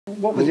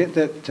What was it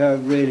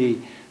that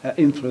really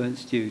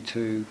influenced you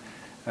to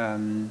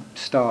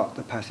start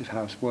the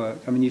Passivhaus work?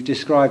 I mean, you've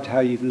described how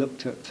you've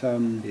looked at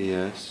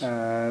yes.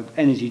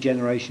 Energy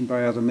generation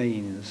by other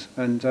means,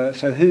 and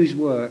so whose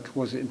work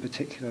was it in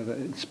particular that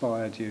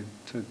inspired you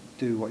to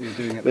do what you're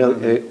doing at the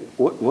moment?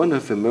 One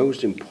of the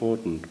most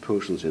important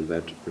persons in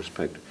that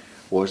respect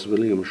was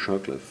William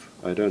Shircliffe.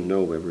 I don't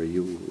know whether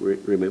you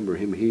remember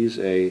him. He's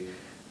a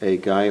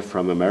guy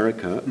from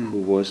America who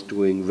was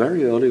doing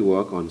very early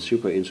work on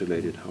super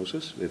insulated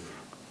houses with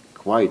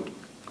quite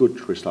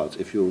good results.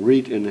 If you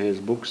read in his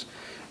books,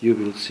 you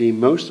will see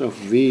most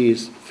of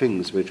these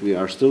things which we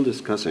are still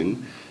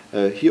discussing.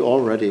 He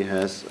already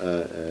has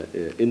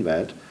in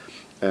that,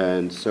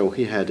 and so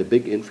he had a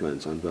big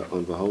influence on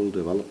the whole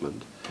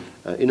development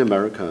in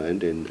America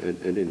and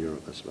in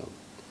Europe as well.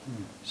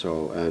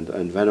 So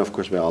and then of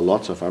course there are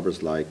lots of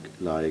others like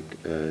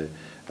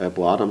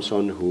Bo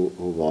Adamson, who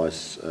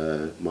was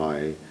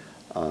my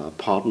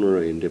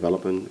partner in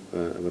developing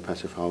the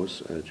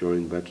Passivhaus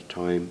during that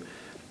time,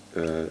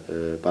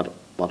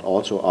 but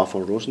also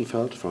Arthur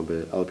Rosenfeld from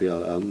the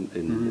LBLM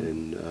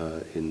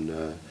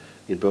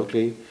in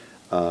Berkeley.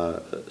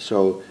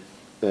 So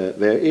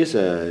there is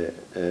and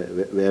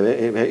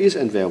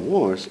there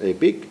was a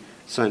big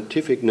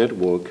scientific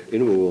network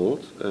in the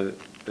world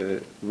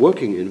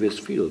working in this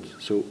field.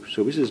 So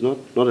this is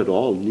not at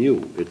all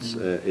new. It's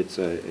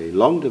a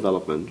long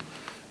development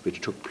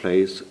which took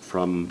place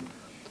from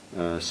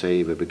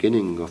say the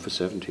beginning of the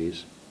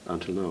 70s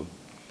until now.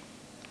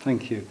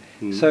 Thank you.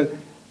 So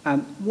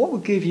what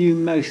would give you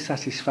most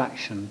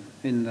satisfaction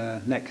in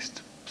the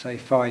next, say,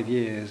 5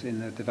 years in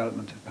the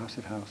development of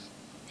Passivhaus?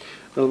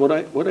 Well, what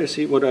I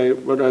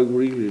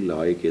really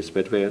like is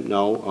that there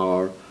now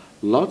are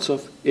lots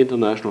of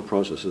international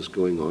processes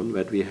going on,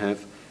 that we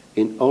have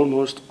in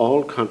almost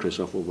all countries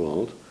of the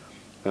world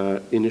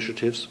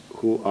initiatives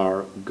who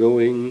are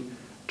going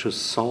to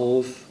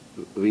solve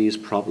these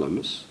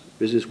problems.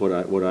 This is what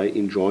I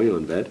enjoy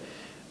on that.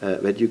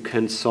 That you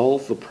can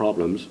solve the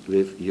problems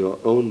with your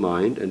own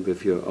mind and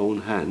with your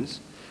own hands,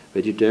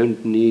 that you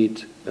don't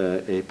need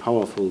a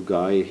powerful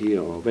guy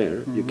here or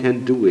there. You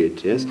can do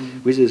it, yes?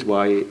 This is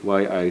why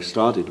I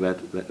started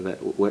that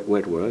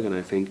work, and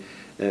I think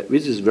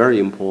this is very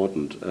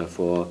important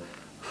for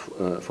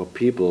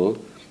people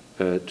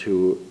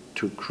to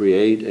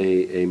create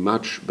a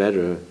much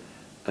better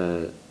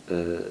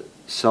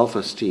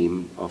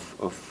self-esteem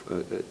of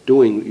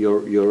doing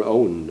your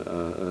own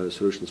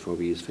solutions for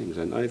these things,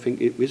 and I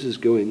think this is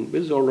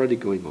already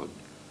going on.